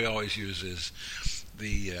line we always use is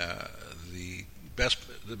the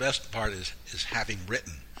best part is having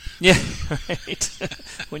written. Yeah, right.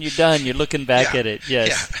 When you're done, you're looking back at it. Yes,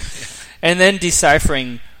 yeah. And then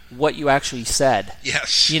deciphering what you actually said.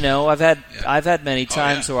 Yes. I've had many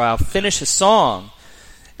times where I'll finish a song,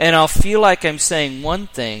 and I'll feel like I'm saying one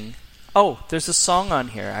thing. Oh, there's a song on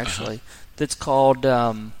here actually that's called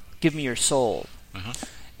 "Give Me Your Soul,"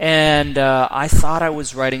 and I thought I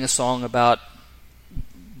was writing a song about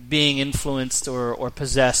being influenced or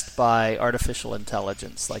possessed by artificial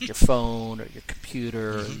intelligence, like your phone or your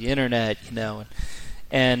computer or the internet,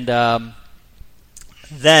 and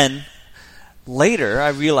then later I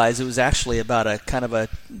realized it was actually about a kind of a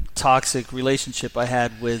toxic relationship I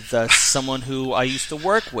had with someone who I used to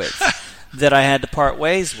work with that I had to part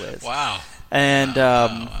ways with. Wow. And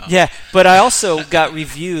but I also got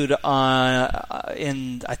reviewed in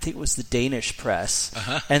I think it was the Danish press,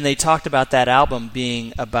 and they talked about that album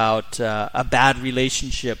being about a bad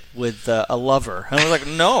relationship with a lover. And I was like,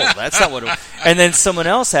 no, that's not what it was. And then someone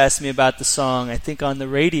else asked me about the song, I think on the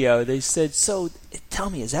radio. They said, so tell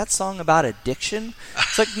me, is that song about addiction?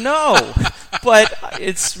 It's like, no, but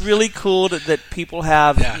it's really cool that people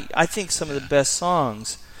have, I think some of the best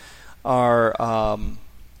songs are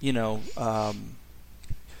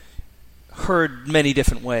heard many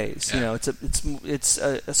different ways. It's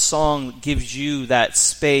a song that gives you that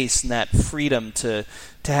space and that freedom to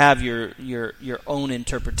have your own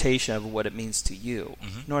interpretation of what it means to you.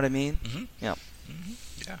 You know what I mean? Yeah.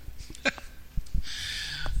 Yeah.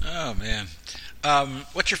 Oh man,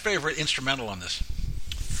 what's your favorite instrumental on this?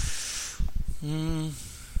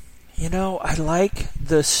 I like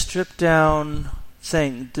the stripped down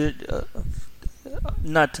thing.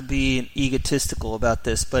 not to be egotistical about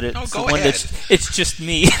this, but it's go the one ahead. it's just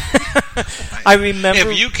me. I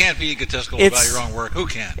remember. If you can't be egotistical about your own work, who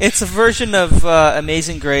can? It's a version of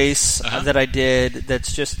Amazing Grace that I did.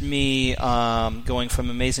 That's just me going from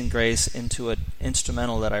Amazing Grace into an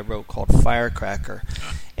instrumental that I wrote called Firecracker.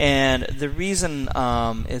 And the reason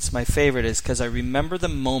it's my favorite is because I remember the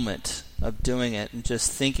moment of doing it and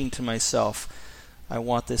just thinking to myself, I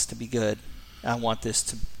want this to be good. I want this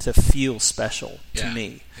to feel special to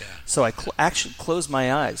me. Yeah. So I actually closed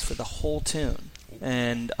my eyes for the whole tune.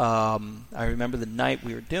 And I remember the night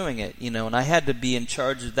we were doing it, and I had to be in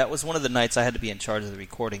charge of, that was one of the nights I had to be in charge of the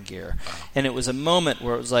recording gear. Wow. And it was a moment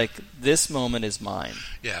where it was like, this moment is mine.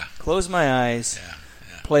 Yeah. Closed my eyes,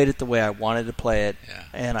 played it the way I wanted to play it,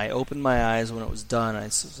 and I opened my eyes when it was done, and I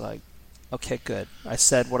was like, okay, good. I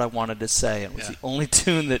said what I wanted to say, and it was the only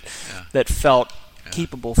tune that felt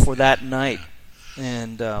keepable for that night.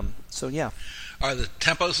 And so, yeah. Are the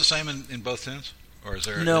tempos the same in both tunes? Or is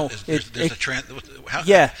there no? There's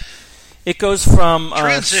it goes from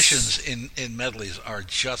transitions in medleys are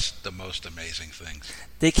just the most amazing things.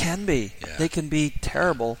 They can be. Yeah. They can be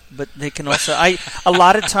terrible, but they can also. A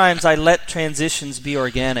lot of times I let transitions be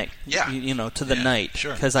organic. Yeah. To the night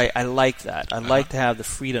because I like that. I like to have the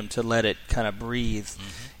freedom to let it kind of breathe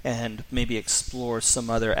and maybe explore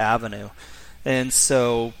some other avenue. And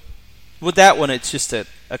so with that one, it's just a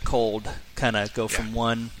cold kind of go from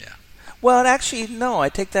one. Yeah. Well, actually, no. I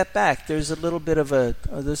take that back. There's a little bit of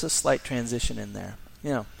there's a slight transition in there,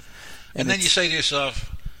 And then you say to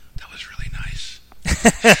yourself, "That was really nice."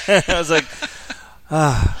 I was like,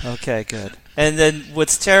 okay, good. And then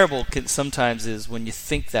what's terrible sometimes is when you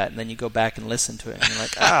think that, and then you go back and listen to it, and you're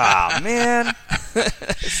like, man,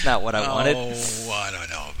 it's not what I wanted. Oh, I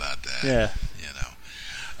don't know about that. Yeah.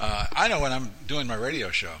 I know when I'm doing my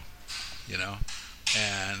radio show,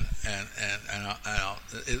 and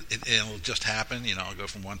it'll just happen. I'll go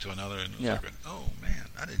from one to another, and like, oh man,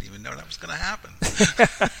 I didn't even know that was going to happen.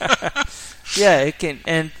 Yeah, it can,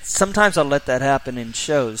 and sometimes I'll let that happen in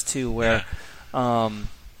shows too, where,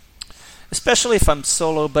 especially if I'm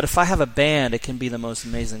solo. But if I have a band, it can be the most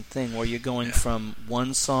amazing thing, where you're going from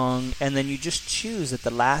one song, and then you just choose at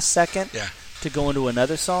the last second to go into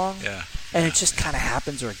another song, and it just kind of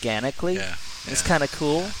happens organically. It's kind of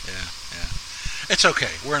cool. It's okay.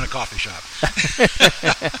 We're in a coffee shop.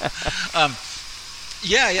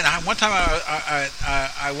 One time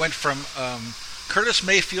I went from Curtis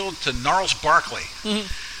Mayfield to Gnarls Barkley,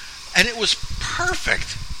 and it was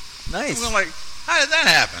perfect. Nice. I'm like, how did that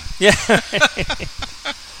happen? Yeah.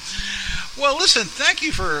 Well, listen, thank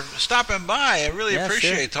you for stopping by. I really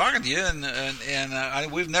appreciate talking to you, and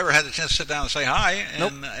we've never had the chance to sit down and say hi, and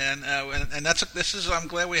I'm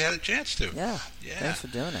glad we had a chance to. Yeah. Thanks for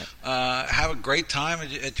doing it. Have a great time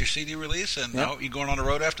at your CD release, and you going on the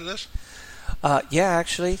road after this?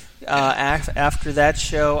 Actually, after that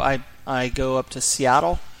show, I go up to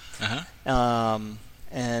Seattle,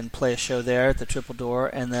 and play a show there at the Triple Door,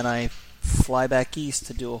 and then I fly back east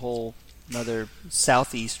to do another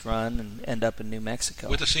southeast run and end up in New Mexico.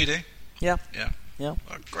 With the CD? Yeah. Well,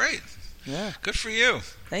 great. Yeah. Good for you.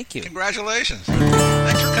 Thank you. Congratulations.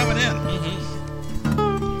 Thanks for coming in.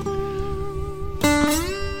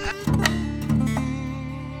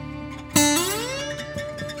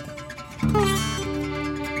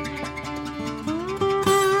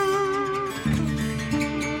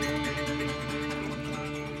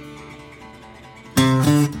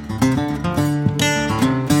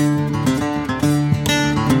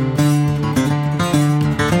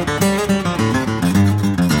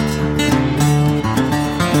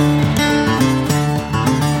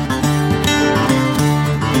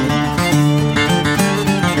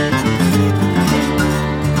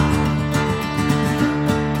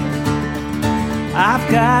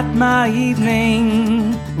 My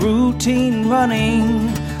evening routine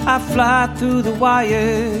running, I fly through the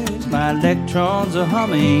wires, my electrons are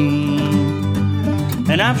humming,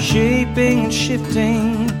 and I'm shaping and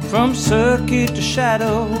shifting from circuit to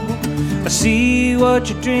shadow. I see what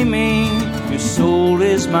you're dreaming, your soul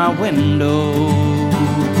is my window,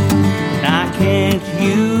 and I can't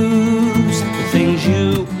use the things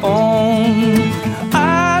you own.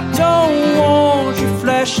 I don't want your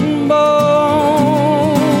flesh and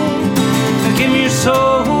bone. Give me your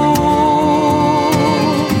soul.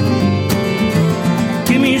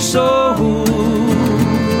 Give me your soul.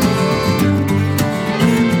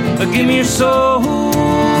 Give me your soul.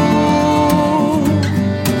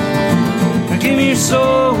 Give me your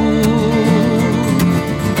soul.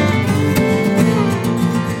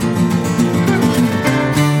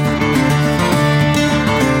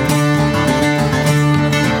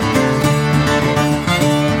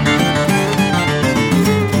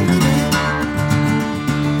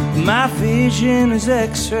 My vision is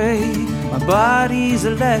X-ray, my body's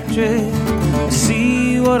electric. I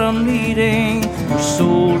see what I'm needing, your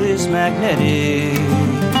soul is magnetic.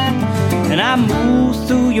 And I move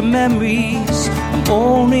through your memories, I'm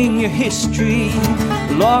owning your history.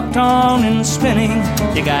 Locked on and spinning,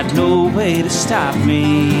 you got no way to stop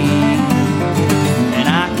me. And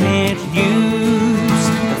I can't use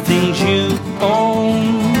the things you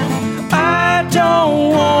own. I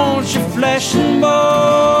don't want your flesh and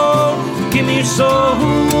bone. Give me your soul.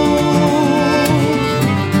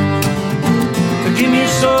 Give me your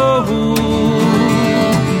soul.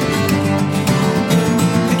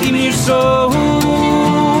 Give me your soul.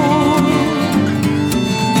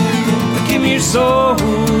 Give me your soul.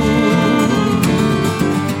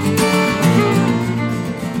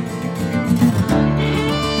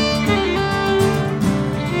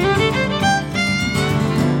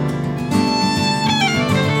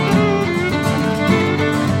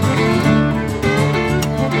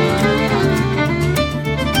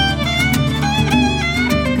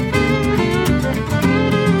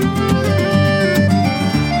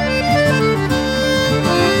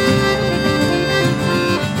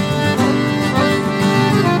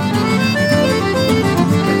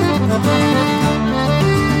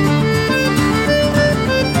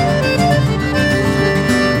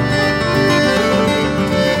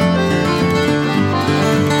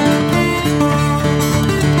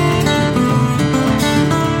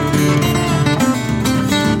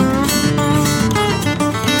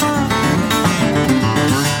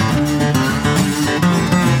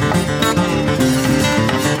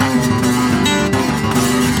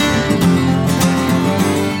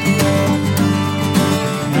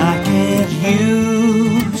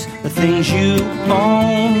 Things you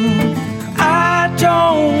own. I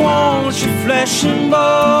don't want your flesh and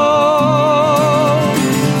bone.